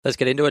Let's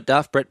get into it,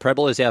 Duff. Brett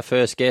Preble is our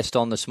first guest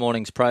on this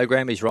morning's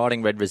program. He's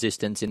riding Red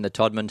Resistance in the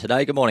Todman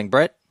today. Good morning,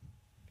 Brett.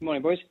 Good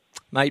morning, boys.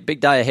 Mate, big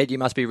day ahead. You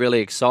must be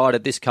really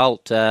excited. This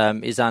colt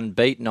is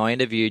unbeaten. I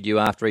interviewed you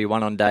after he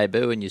won on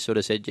debut and you sort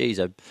of said, geez,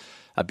 a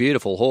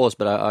beautiful horse,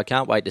 but I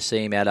can't wait to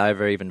see him out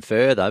over even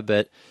further.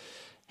 But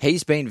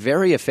he's been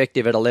very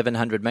effective at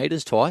 1,100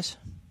 metres twice.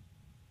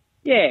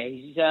 Yeah,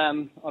 he's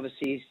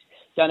obviously he's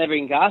done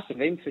everything asked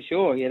of him for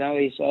sure. You know,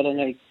 I don't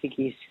know. I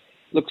think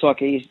looks like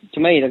to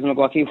me, he doesn't look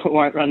like he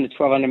won't run the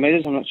 1,200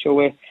 metres. I'm not sure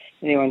where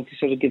anyone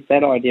sort of gets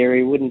that idea.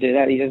 He wouldn't do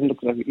that. He doesn't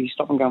look like he's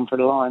stopping going for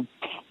the line.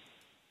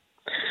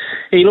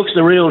 He looks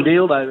the real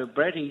deal, though,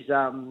 Brett. He's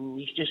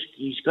just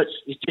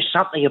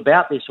something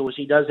about this horse.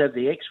 He does have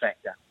the X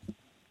factor.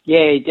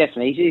 Yeah,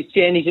 definitely. He's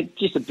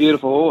just a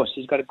beautiful horse.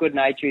 He's got a good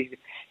nature. He's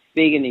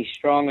big and he's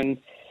strong, and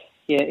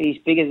yeah, he's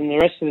bigger than the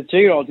rest of the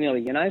 2-year-olds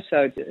nearly. You know,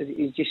 so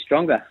he's just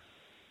stronger.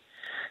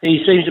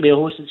 He seems to be a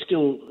horse that's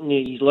still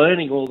he's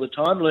learning all the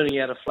time, learning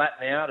how to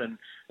flatten out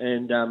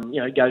and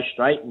go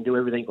straight and do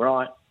everything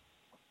right.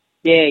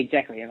 Yeah,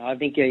 exactly. And I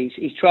think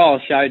his trial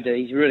showed that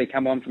he's really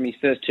come on from his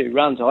first 2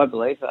 runs, I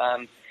believe.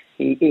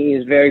 He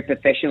is very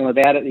professional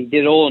about it. He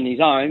did it all on his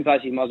own.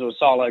 Basically, might as well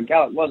solo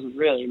gallop. It wasn't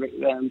really.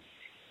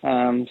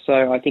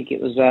 So I think it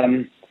was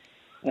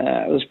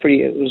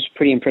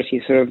pretty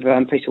impressive sort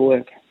of piece of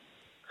work.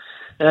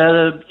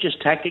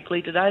 Just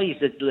tactically today,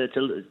 it's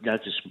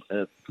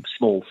a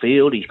small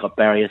field. He's got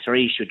barrier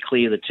 3. He should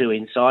clear the 2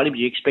 inside him. Do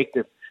you expect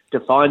to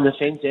find the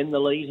fence and the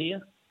lead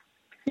here?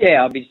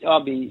 Yeah,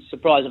 I'll be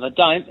surprised if I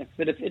don't.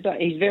 But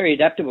he's a very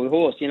adaptable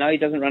horse. You know, he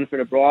doesn't run for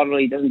the bridle.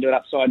 He doesn't do it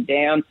upside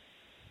down.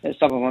 If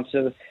someone wants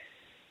to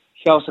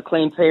show us a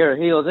clean pair of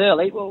heels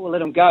early, well, we'll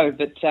let him go.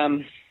 But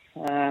I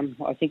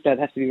think they'd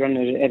have to be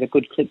running at a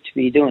good clip to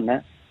be doing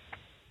that.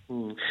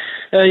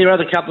 Your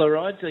other couple of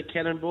rides, the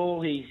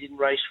Cannonball, he's in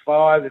race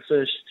 5, the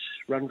first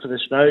run for the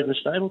Snowden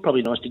stable.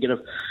 Probably nice to get a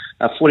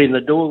foot in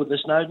the door with the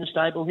Snowden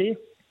stable here.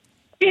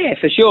 Yeah,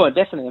 for sure,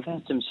 definitely. I've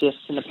had some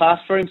shifts in the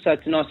past for him, so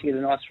it's nice to get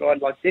a nice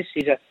ride like this.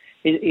 He's a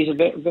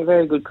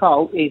very good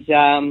colt. He's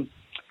definitely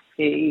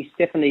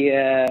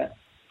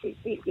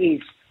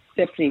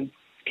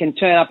can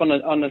turn up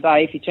on the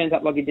day. If he turns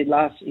up like he did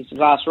his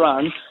last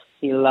run,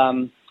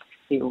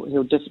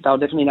 they'll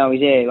definitely know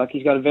he's there. Like,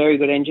 he's got a very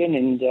good engine,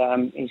 and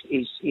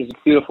he's a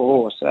beautiful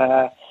horse.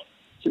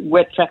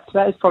 Wet track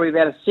today is probably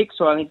about a 6,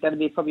 so I think that'd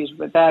be probably as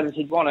bad as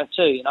he'd want it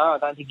too. You know, I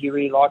don't think he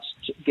really likes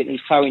getting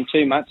his toe in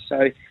too much,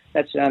 so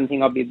that's the only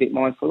thing I'd be a bit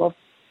mindful of.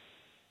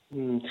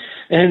 And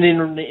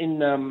in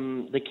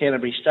the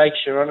Canterbury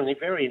Stakes, you're on a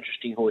very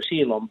interesting horse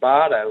here,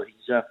 Lombardo.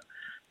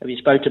 Have you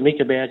spoke to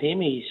Mick about him?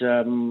 He's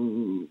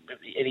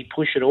any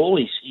push at all?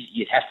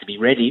 You'd have to be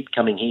ready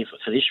coming here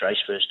for this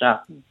race first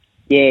up.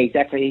 Yeah,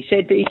 exactly.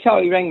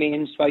 He rang me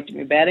and spoke to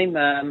me about him.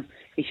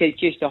 He said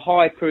just a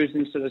high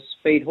cruising sort of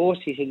speed horse.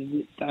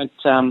 He said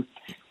don't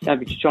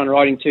be trying to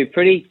ride him too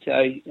pretty.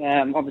 So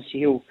obviously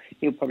he'll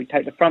probably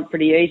take the front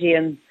pretty easy,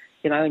 and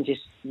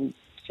just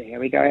see how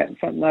we go out in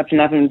front.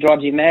 Nothing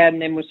drives him mad,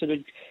 and then we'll sort of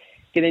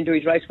get into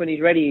his race when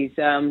he's ready.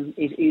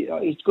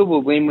 His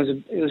Goodwood win was a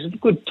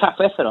good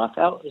tough effort. I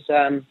felt.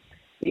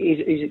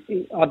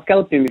 I've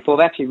galloped him before.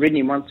 I've actually ridden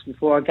him once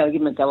before. I gave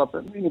him a gallop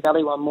at Moonee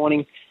Valley one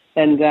morning.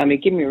 And he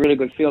gave me a really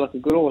good feel like a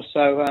good horse.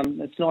 So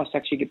it's nice to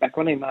actually get back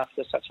on him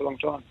after such a long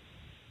time.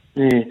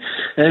 Yeah.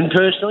 And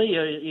personally,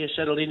 you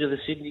settled into the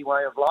Sydney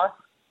way of life?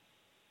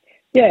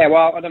 Yeah,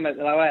 well, I don't know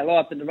the way of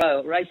life, but the way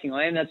of racing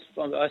I am.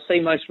 I see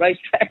most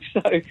racetracks,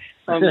 so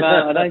I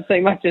don't see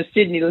much of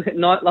Sydney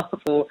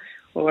nightlife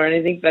or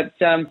anything. But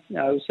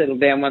we'll settle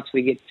down once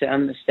we get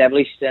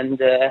established and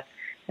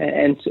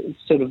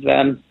sort of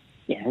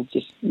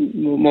just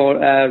more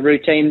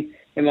routine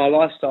in my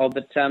lifestyle,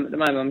 but at the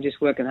moment I'm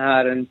just working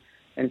hard and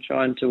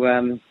trying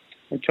to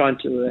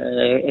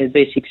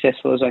be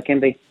successful as I can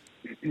be.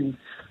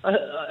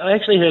 I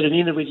actually heard an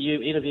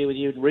interview with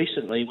you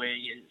recently where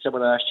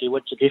someone asked you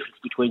what's the difference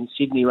between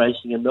Sydney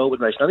racing and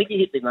Melbourne racing. I think you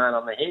hit the nail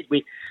on the head.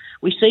 We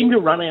seem to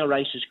run our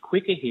races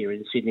quicker here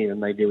in Sydney than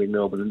they do in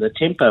Melbourne, and the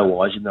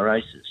tempo-wise in the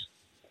races.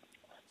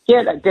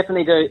 Yeah, they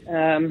definitely do.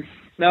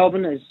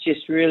 Melbourne is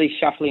just really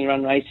shuffling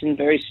run racing,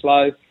 very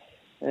slow.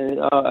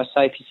 I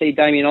say if you see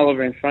Damien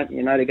Oliver in front,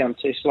 you know they're going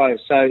too slow.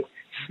 So,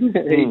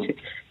 just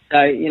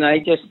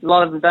a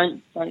lot of them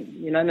don't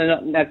they're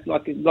not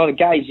like a lot of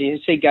gays. You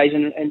see gays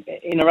in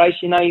a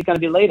race, you're going to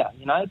be a leader,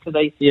 because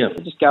they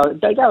just go.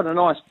 They go at a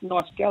nice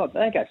gallop. They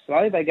don't go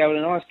slow. They go at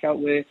a nice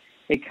gallop where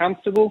they're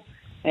comfortable,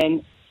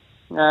 and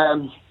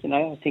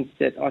I think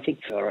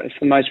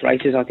for most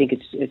races, I think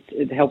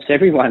it helps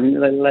everyone,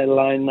 let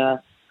alone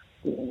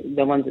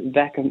the ones at the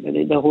back and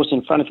the horse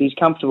in front. If he's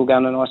comfortable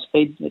going at a nice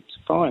speed, it's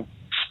fine.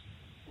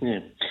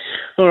 Yeah.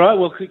 All right.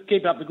 Well,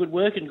 keep up the good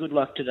work and good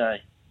luck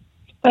today.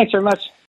 Thanks very much.